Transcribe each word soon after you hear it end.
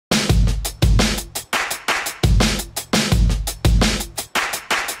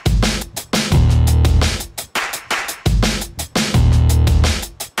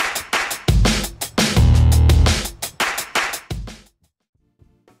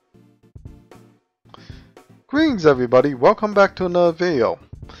Greetings everybody, welcome back to another video.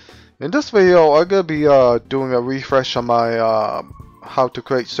 In this video I'm going to be doing a refresh on my how to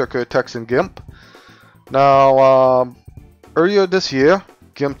create circular text in Gimp. Now earlier this year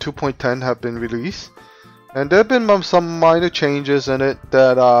Gimp 2.10 have been released and there have been some minor changes in it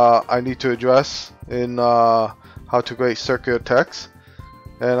that I need to address in how to create circular text,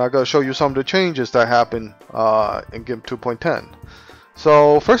 and I'm going to show you some of the changes that happen in Gimp 2.10.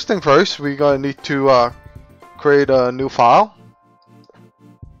 So first thing first, we're going to need to create a new file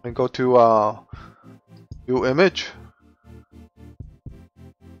and go to new image.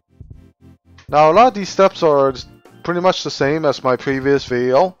 Now a lot of these steps are pretty much the same as my previous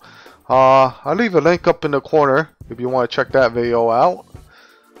video. I'll leave a link up in the corner if you want to check that video out.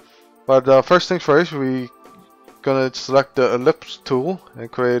 But first things first, we're gonna select the ellipse tool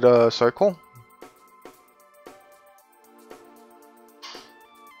and create a circle.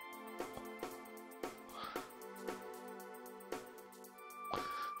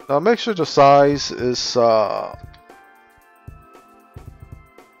 Now make sure the size is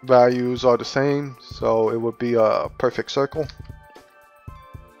values are the same, so it would be a perfect circle.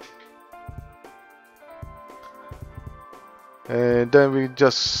 And then we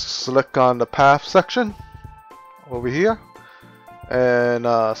just select on the path section over here and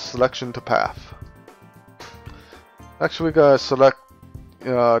selection to path. Next we gotta select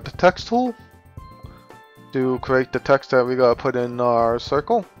the text tool to create the text that we gotta put in our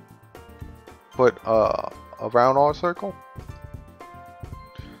circle. Put around our circle.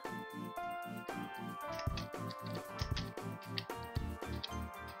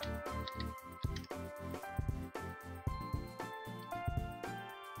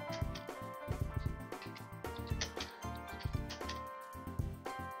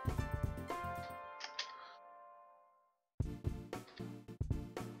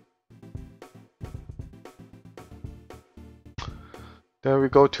 Then we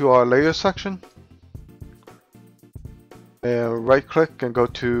go to our layer section and right click and go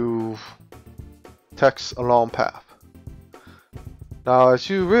to text along path. Now as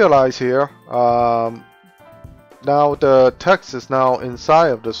you realize here, now the text is now inside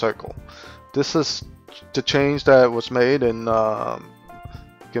of the circle. This is the change that was made in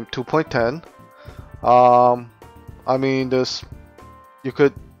Gimp 2.10. I mean, this, you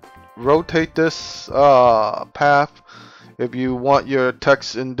could rotate this path if you want your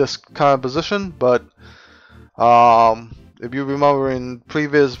text in this kind of position, but if you remember in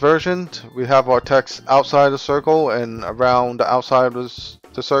previous versions, we have our text outside the circle and around the outside of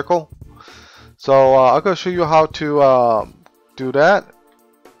the circle. So I'm going to show you how to do that.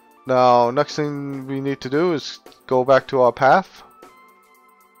 Now next thing we need to do is go back to our path.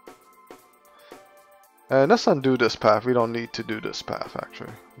 And let's undo this path. We don't need to do this path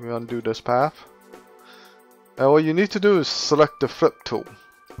actually. We undo this path. And what you need to do is select the flip tool.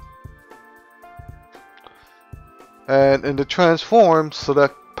 And in the transform,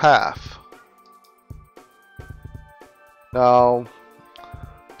 select path. Now,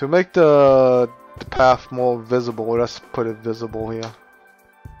 to make the path more visible, let's put it visible here.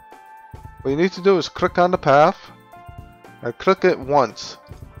 What you need to do is click on the path and click it once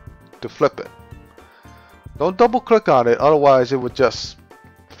to flip it. Don't double click on it, otherwise it would just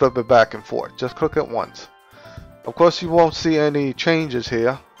flip it back and forth. Just click it once. Of course you won't see any changes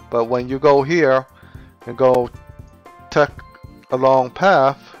here, but when you go here and go text along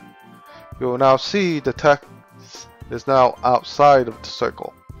path, you will now see the text is now outside of the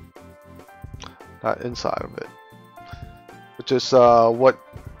circle, not inside of it, which is what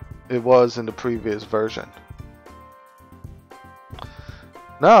it was in the previous version.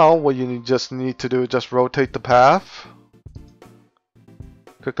 Now what you just need to do is just rotate the path.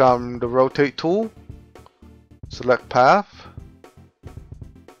 Click on the rotate tool. Select path,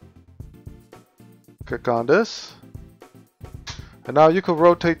 click on this, and now you can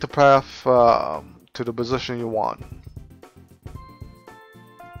rotate the path to the position you want.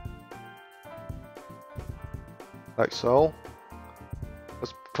 Like so.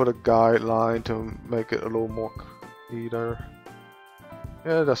 Let's put a guideline to make it a little more cleaner.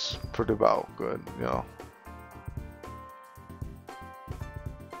 Yeah, that's pretty about good, you know.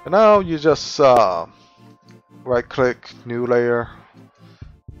 And now you just right click, new layer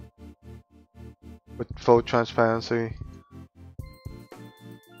with full transparency.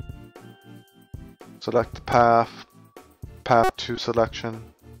 Select the path, path to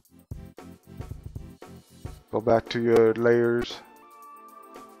selection. Go back to your layers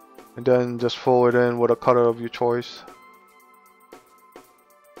and then just fill it in with a color of your choice.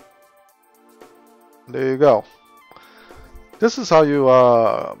 There you go. This is how you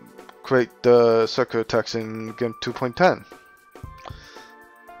create the circular text in Gimp 2.10.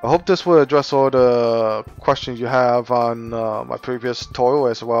 I hope this will address all the questions you have on my previous tutorial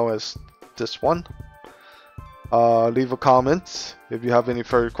as well as this one. Leave a comment if you have any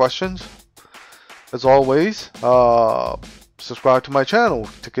further questions. As always, subscribe to my channel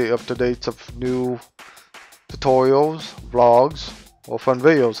to get up to date of new tutorials, vlogs, or fun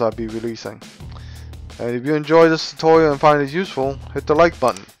videos I'll be releasing. And if you enjoy this tutorial and find it useful, hit the like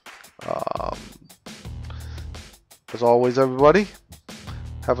button. As always, everybody,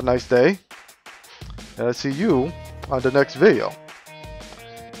 have a nice day, and I'll see you on the next video.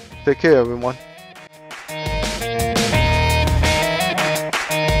 Take care, everyone.